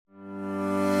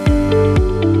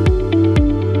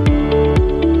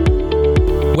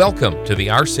Welcome to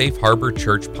the Our Safe Harbor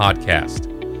Church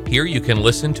podcast. Here you can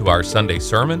listen to our Sunday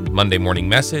sermon, Monday morning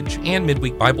message, and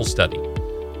midweek Bible study.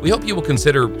 We hope you will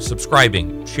consider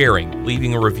subscribing, sharing,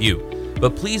 leaving a review,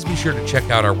 but please be sure to check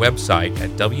out our website at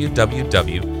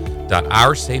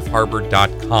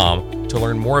www.oursafeharbor.com to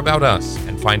learn more about us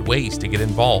and find ways to get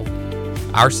involved.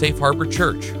 Our Safe Harbor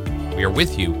Church, we are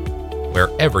with you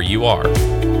wherever you are.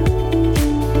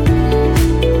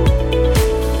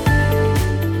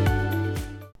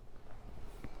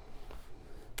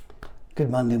 Good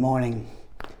Monday morning.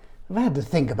 I've had to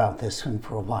think about this one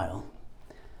for a while.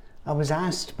 I was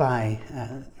asked by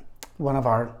one of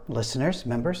our listeners,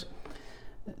 members,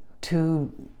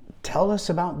 to tell us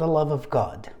about the love of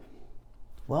God.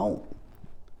 Well,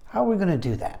 how are we going to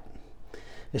do that?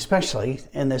 Especially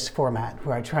in this format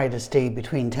where I try to stay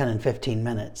between 10 and 15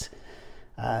 minutes.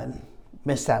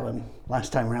 Missed that one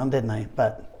last time around, didn't I?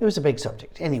 But it was a big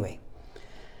subject. Anyway,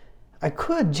 I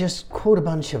could just quote a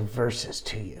bunch of verses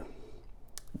to you.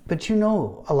 But you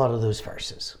know a lot of those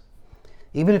verses.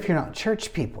 Even if you're not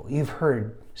church people, you've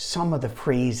heard some of the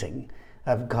phrasing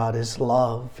of God is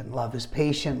love, and love is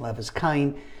patient, love is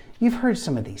kind. You've heard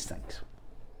some of these things.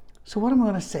 So what am I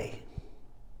going to say?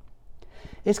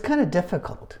 It's kind of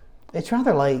difficult. It's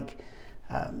rather like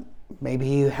maybe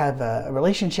you have a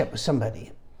relationship with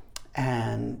somebody,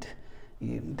 and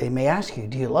they may ask you,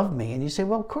 do you love me? And you say,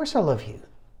 well, of course I love you.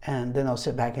 And then I'll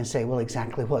sit back and say, well,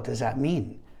 exactly what does that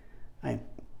mean?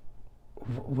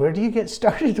 Where do you get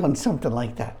started on something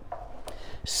like that?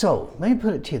 So, let me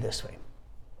put it to you this way.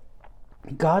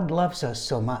 God loves us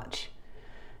so much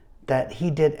that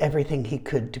he did everything he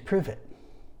could to prove it.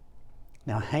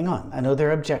 Now, hang on. I know there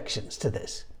are objections to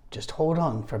this. Just hold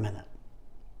on for a minute.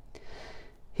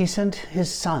 He sent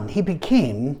his son. He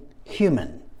became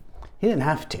human. He didn't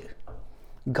have to.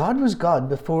 God was God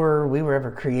before we were ever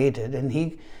created, and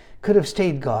he could have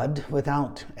stayed God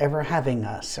without ever having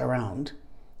us around.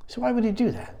 So why would he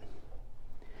do that?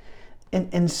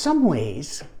 In some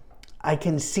ways, I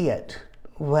can see it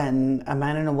when a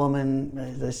man and a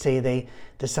woman, let's say they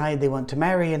decide they want to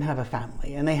marry and have a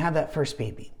family, and they have that first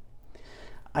baby.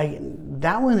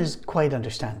 That one is quite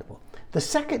understandable. The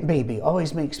second baby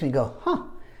always makes me go, huh.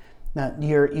 Now,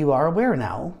 you are aware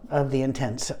now of the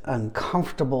intense,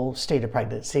 uncomfortable state of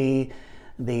pregnancy,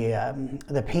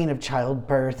 the pain of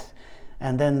childbirth,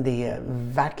 and then the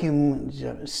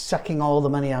vacuum sucking all the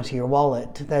money out of your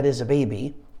wallet that is a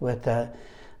baby, with the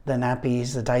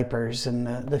nappies, the diapers, and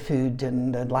the food,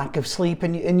 and the lack of sleep,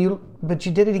 but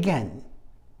you did it again.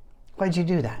 Why'd you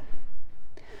do that?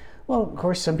 Well, of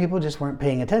course, some people just weren't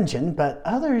paying attention, but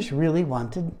others really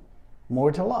wanted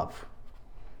more to love,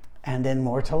 and then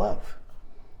more to love.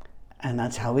 And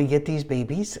that's how we get these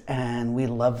babies, and we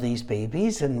love these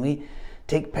babies, and we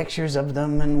take pictures of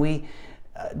them, and we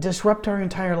disrupt our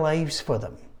entire lives for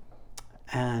them.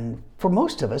 And for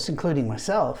most of us, including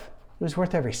myself, it was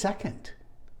worth every second.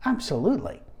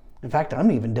 Absolutely. In fact, I'm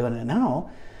even doing it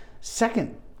now,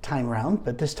 second time around,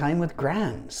 but this time with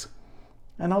grands.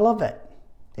 And I love it.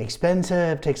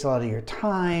 Expensive, takes a lot of your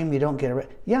time, you don't get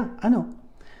it. Yeah, I know.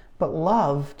 But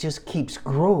love just keeps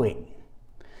growing.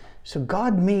 So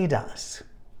God made us,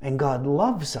 and God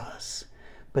loves us,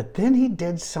 but then he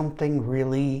did something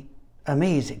really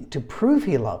amazing to prove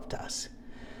he loved us.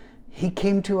 He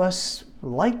came to us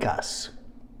like us.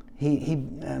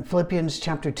 Philippians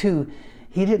chapter 2,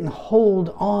 he didn't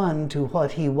hold on to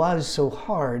what he was so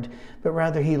hard, but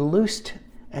rather he loosed,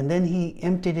 and then he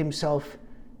emptied himself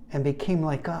and became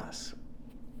like us.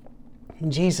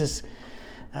 Jesus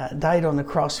died on the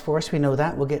cross for us. We know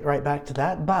that. We'll get right back to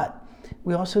that. But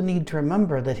we also need to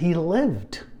remember that he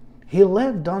lived. He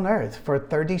lived on earth for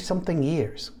 30-something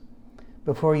years.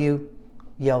 Before you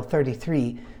yell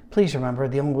 33, please remember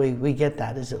the only way we get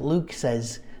that is that Luke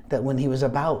says that when he was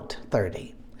about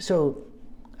 30. So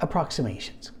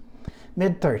approximations,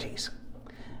 mid-30s.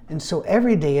 And so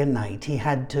every day and night he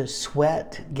had to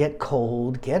sweat, get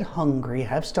cold, get hungry,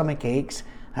 have stomach aches,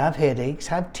 have headaches,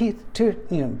 have teeth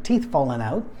falling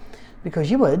out,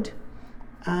 because you would.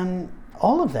 And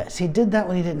all of this, he did that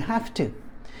when he didn't have to.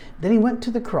 Then he went to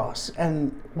the cross,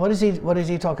 and what does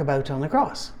he talk about on the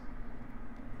cross?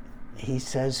 He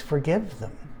says, forgive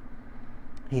them.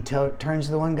 He turns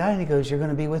to the one guy and he goes, you're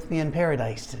going to be with me in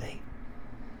paradise today.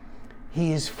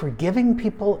 He is forgiving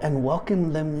people and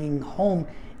welcoming them home,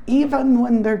 even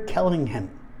when they're killing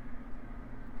him.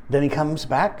 Then he comes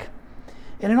back.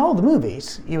 And in all the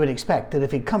movies, you would expect that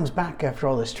if he comes back after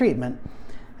all this treatment,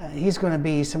 he's going to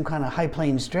be some kind of high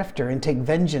plains drifter and take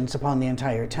vengeance upon the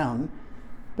entire town.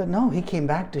 But no, he came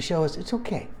back to show us it's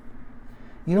okay.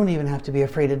 You don't even have to be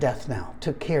afraid of death now.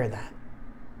 Took care of that.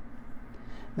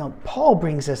 Now, Paul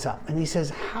brings this up and he says,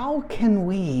 how can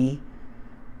we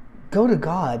go to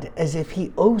God as if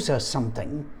he owes us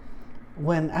something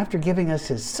when after giving us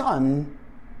his son,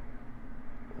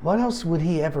 what else could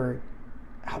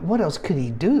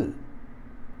he do?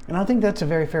 And I think that's a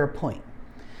very fair point.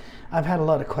 I've had a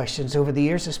lot of questions over the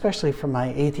years, especially from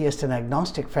my atheist and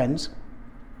agnostic friends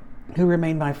who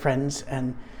remain my friends,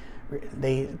 and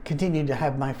they continue to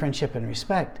have my friendship and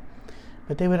respect.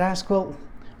 But they would ask, well,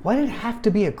 why did it have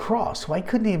to be a cross? Why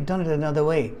couldn't he have done it another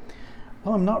way?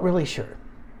 Well, I'm not really sure.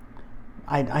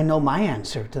 I know my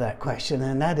answer to that question,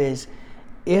 and that is,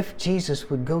 if Jesus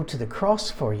would go to the cross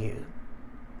for you,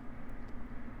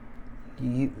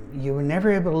 you were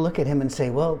never able to look at him and say,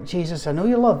 well, Jesus, I know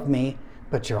you love me,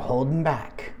 but you're holding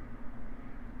back.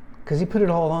 Because he put it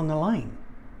all on the line.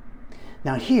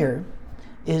 Now here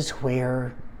is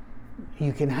where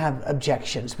you can have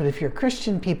objections. But if you're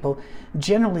Christian people,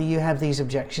 generally you have these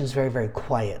objections very, very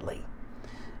quietly.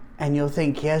 And you'll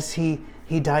think, yes, he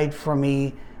died for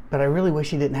me, but I really wish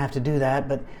he didn't have to do that.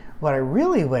 But what I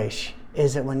really wish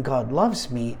is that when God loves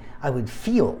me, I would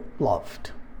feel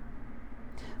loved.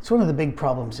 It's one of the big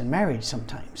problems in marriage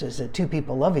sometimes, is that two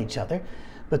people love each other,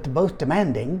 but they're both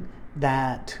demanding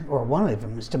that, or one of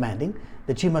them is demanding,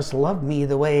 that you must love me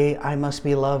the way I must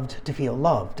be loved to feel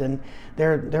loved. And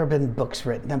there have been books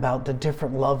written about the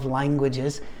different love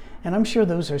languages, and I'm sure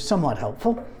those are somewhat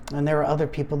helpful. And there are other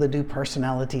people that do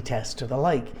personality tests or the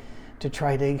like to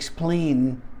try to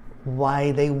explain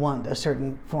why they want a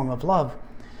certain form of love.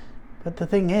 But the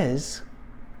thing is,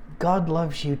 God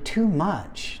loves you too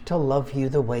much to love you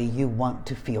the way you want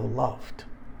to feel loved.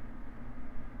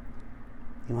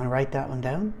 You want to write that one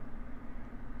down?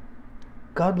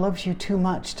 God loves you too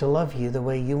much to love you the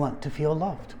way you want to feel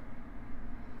loved.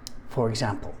 For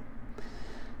example,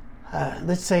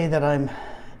 let's say that I'm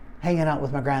hanging out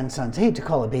with my grandsons. I hate to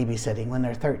call it babysitting when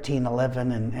they're 13,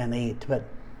 11, and 8, but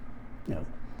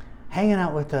hanging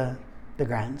out with the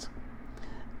grands.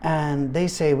 And they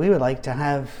say, we would like to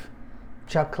have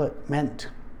chocolate mint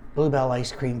Bluebell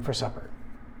ice cream for supper.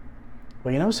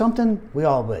 Well, you know something? We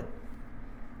all would.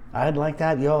 I'd like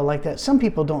that. You all like that. Some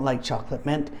people don't like chocolate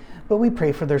mint, but we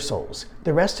pray for their souls.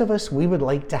 The rest of us, we would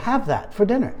like to have that for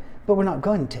dinner, but we're not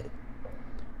going to.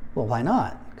 Well, why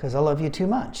not? Because I love you too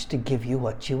much to give you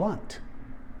what you want.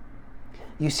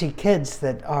 You see kids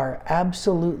that are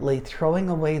absolutely throwing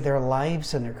away their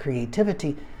lives and their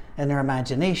creativity and their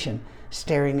imagination,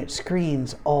 staring at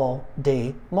screens all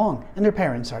day long. And their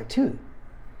parents are too.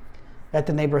 At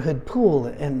the neighborhood pool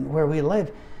and where we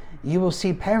live, you will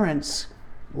see parents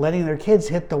letting their kids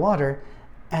hit the water,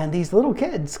 and these little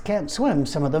kids can't swim,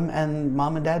 some of them, and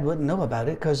mom and dad wouldn't know about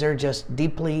it because they're just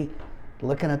deeply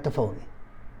looking at the phone.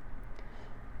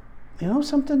 You know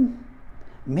something?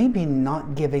 Maybe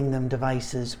not giving them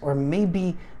devices, or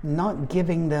maybe not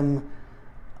giving them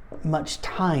much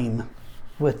time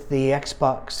with the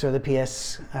Xbox or the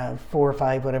PS4 or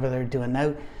 5, whatever they're doing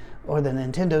now, or the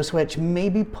Nintendo Switch,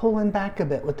 maybe pulling back a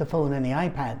bit with the phone and the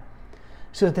iPad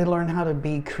so that they learn how to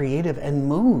be creative and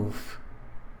move.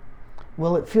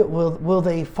 Will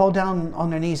they fall down on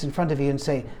their knees in front of you and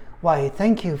say, why,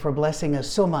 thank you for blessing us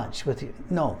so much with you?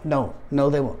 No,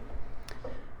 they won't.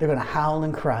 They're going to howl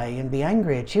and cry and be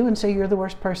angry at you and say you're the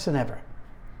worst person ever.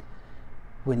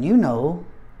 When you know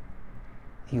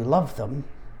you love them,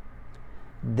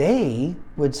 they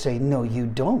would say, no, you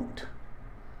don't.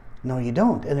 No, you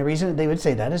don't. And the reason they would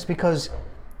say that is because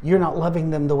you're not loving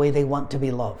them the way they want to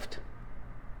be loved.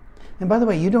 And by the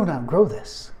way, you don't outgrow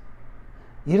this.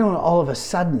 You don't all of a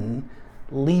sudden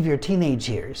leave your teenage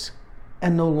years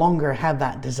and no longer have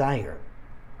that desire.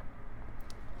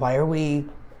 Why are we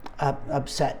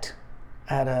upset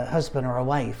at a husband or a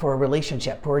wife or a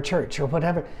relationship or a church or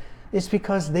whatever? It's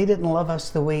because they didn't love us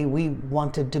the way we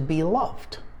wanted to be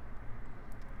loved.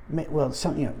 Well,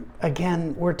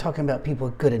 again, we're talking about people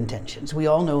with good intentions. We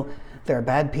all know there are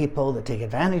bad people that take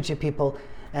advantage of people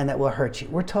and that will hurt you.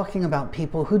 We're talking about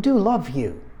people who do love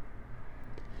you.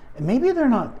 Maybe they're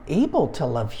not able to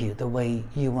love you the way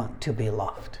you want to be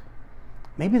loved.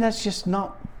 Maybe that's just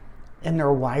not in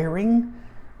their wiring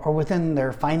or within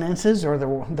their finances or the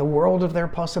world of their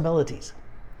possibilities.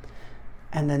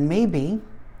 And then maybe,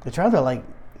 it's rather like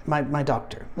my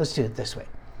doctor. Let's do it this way.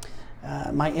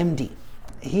 My MD.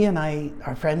 He and I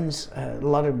are friends, a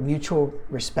lot of mutual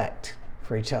respect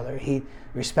for each other. He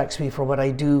respects me for what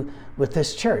I do with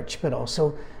this church, but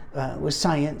also with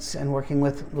science and working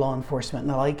with law enforcement and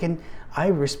the like. And I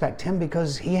respect him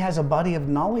because he has a body of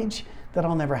knowledge that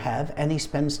I'll never have, and he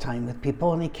spends time with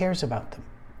people and he cares about them.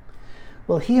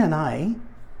 Well, he and I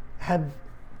have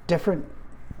different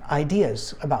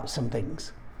ideas about some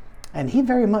things. And he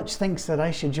very much thinks that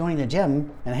I should join a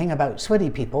gym and hang about sweaty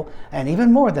people, and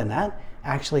even more than that,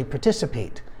 actually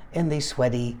participate in the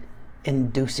sweaty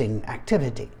inducing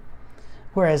activity.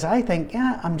 Whereas I think,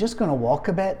 yeah, I'm just going to walk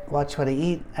a bit, watch what I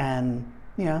eat, and,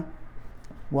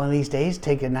 one of these days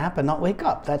take a nap and not wake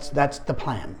up. That's the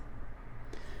plan.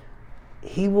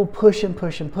 He will push and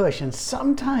push and push, and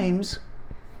sometimes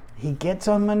he gets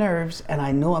on my nerves, and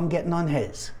I know I'm getting on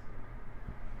his.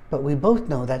 But we both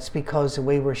know that's because the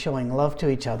way we're showing love to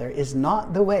each other is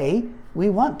not the way we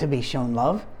want to be shown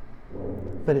love,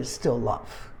 but it's still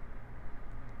love.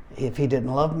 If he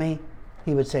didn't love me,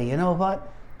 he would say, you know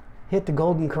what? Hit the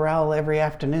Golden Corral every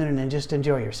afternoon and just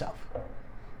enjoy yourself.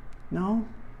 No,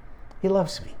 he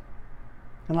loves me,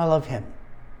 and I love him.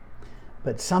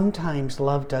 But sometimes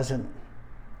love doesn't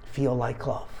feel like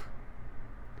love.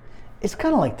 It's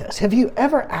kind of like this. Have you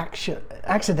ever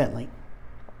accidentally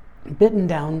bitten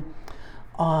down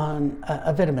on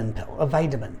a vitamin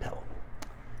pill?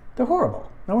 They're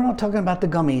horrible. Now, we're not talking about the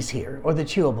gummies here or the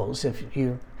chewables if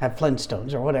you have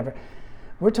Flintstones or whatever.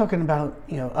 We're talking about,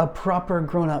 a proper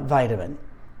grown-up vitamin.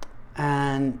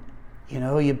 And,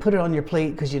 you put it on your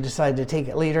plate because you decided to take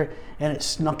it later, and it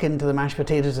snuck into the mashed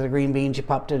potatoes or the green beans. You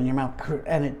popped it in your mouth,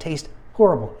 and it tastes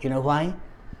horrible. You know why?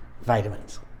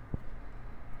 Vitamins.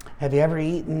 Have you ever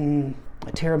eaten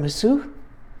a tiramisu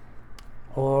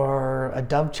or a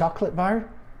Dove chocolate bar?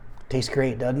 Tastes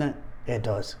great, doesn't it? It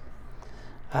does.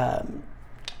 You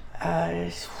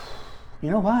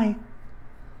know why?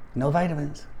 No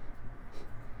vitamins.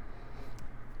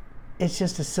 It's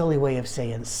just a silly way of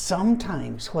saying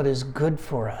sometimes what is good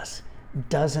for us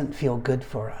doesn't feel good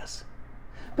for us.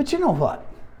 But you know what?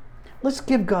 Let's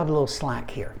give God a little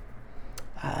slack here.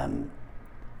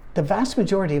 The vast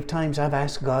majority of times I've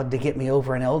asked God to get me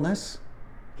over an illness,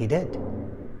 He did.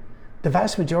 The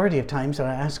vast majority of times that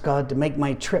I asked God to make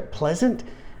my trip pleasant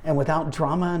and without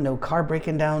drama, no car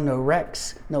breaking down, no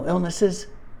wrecks, no illnesses,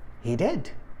 He did.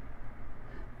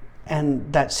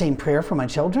 And that same prayer for my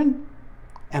children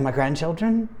and my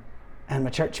grandchildren and my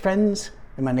church friends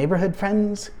and my neighborhood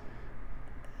friends,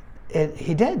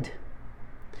 He did.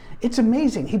 It's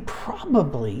amazing. He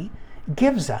probably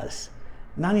gives us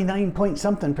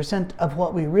 99-point-something% of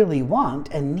what we really want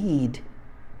and need.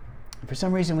 For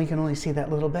some reason, we can only see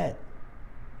that little bit.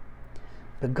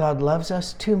 But God loves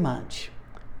us too much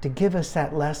to give us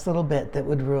that last little bit that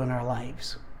would ruin our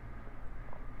lives.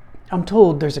 I'm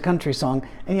told there's a country song,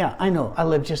 and yeah, I know, I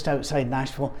live just outside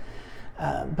Nashville,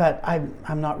 but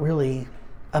I'm not really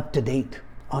up to date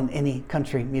on any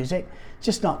country music.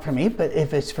 Just not for me, but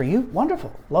if it's for you,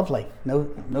 wonderful, lovely,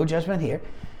 no judgment here.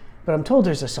 But I'm told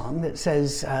there's a song that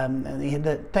says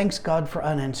that thanks God for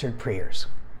unanswered prayers.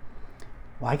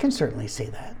 Well, I can certainly say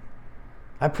that.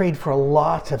 I prayed for a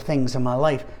lot of things in my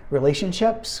life,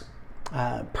 relationships,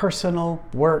 personal,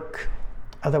 work,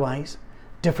 otherwise,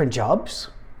 different jobs,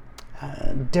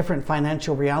 different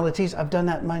financial realities. I've done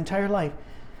that my entire life.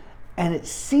 And it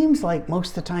seems like most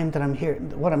of the time that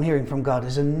what I'm hearing from God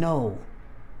is a no.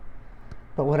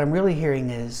 But what I'm really hearing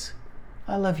is,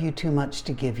 I love you too much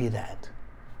to give you that.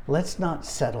 Let's not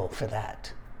settle for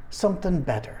that. Something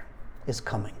better is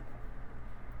coming.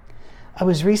 I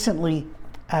was recently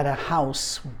at a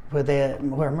house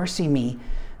where Mercy Me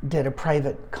did a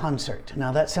private concert.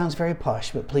 Now that sounds very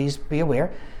posh, but please be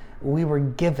aware, we were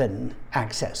given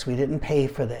access. We didn't pay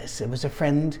for this. It was a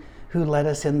friend who let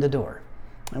us in the door.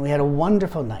 And we had a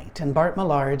wonderful night. And Bart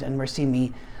Millard and Mercy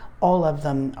Me, all of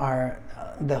them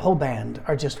the whole band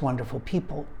are just wonderful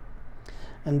people.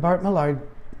 And Bart Millard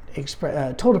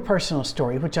told a personal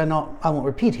story, which I won't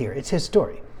repeat here. It's his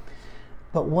story.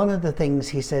 But one of the things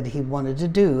he said he wanted to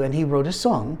do, and he wrote a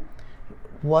song,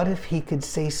 what if he could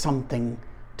say something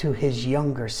to his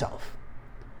younger self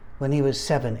when he was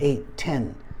 7, 8,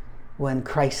 10, when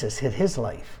crisis hit his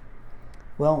life?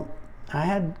 Well, I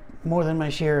had more than my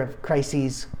share of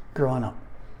crises growing up,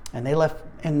 and they left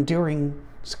enduring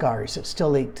scars that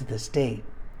still ache to this day.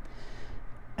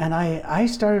 And I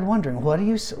started wondering, what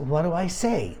do I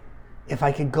say if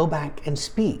I could go back and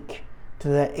speak to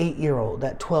that 8-year-old,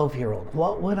 that 12-year-old?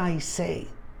 What would I say?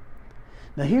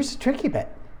 Now here's the tricky bit.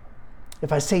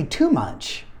 If I say too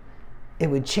much, it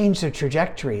would change the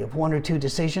trajectory of one or two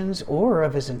decisions or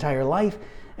of his entire life,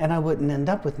 and I wouldn't end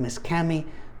up with Miss Cammie,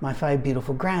 my 5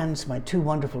 beautiful grands, my 2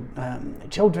 wonderful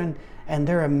children, and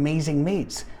their amazing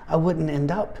mates. I wouldn't end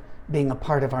up being a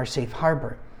part of our safe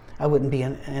harbor. I wouldn't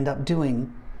end up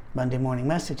doing Monday morning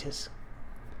messages.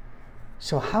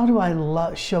 So how do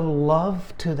I show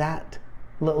love to that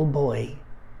little boy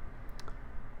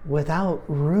without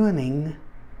ruining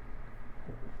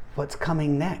what's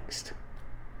coming next?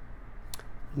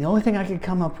 The only thing I could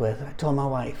come up with, I told my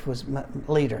wife, was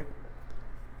later.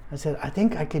 I said, I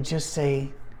think I could just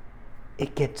say,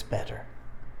 it gets better.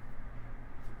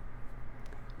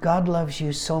 God loves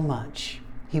you so much,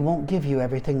 He won't give you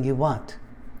everything you want,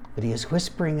 but He is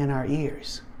whispering in our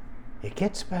ears, it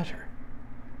gets better.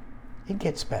 It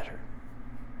gets better.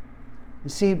 You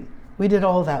see, we did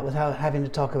all that without having to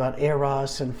talk about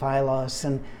eros and philos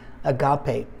and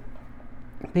agape.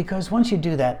 Because once you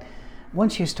do that,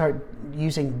 once you start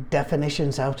using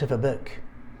definitions out of a book,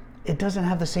 it doesn't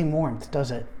have the same warmth,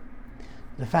 does it?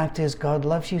 The fact is, God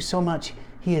loves you so much,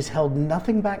 He has held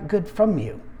nothing back good from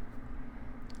you.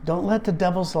 Don't let the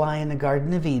devil's lie in the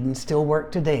Garden of Eden still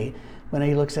work today when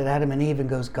he looks at Adam and Eve and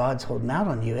goes, God's holding out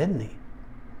on you, isn't He?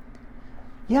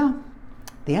 Yeah,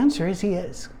 the answer is He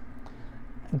is.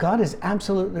 God is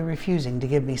absolutely refusing to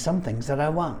give me some things that I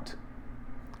want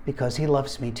because He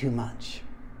loves me too much.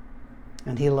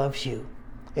 And He loves you.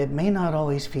 It may not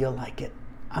always feel like it.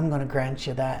 I'm going to grant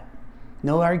you that.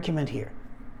 No argument here.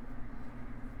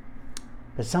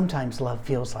 But sometimes love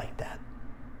feels like that.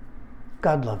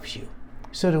 God loves you.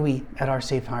 So do we at our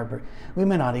Safe Harbor. We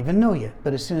may not even know you,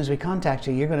 but as soon as we contact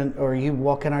you, or you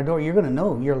walk in our door, you're going to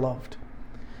know you're loved.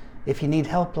 If you need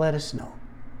help, let us know.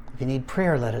 If you need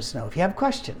prayer, let us know. If you have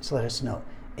questions, let us know.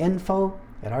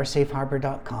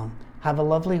 info@oursafeharbor.com. Have a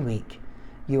lovely week.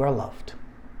 You are loved.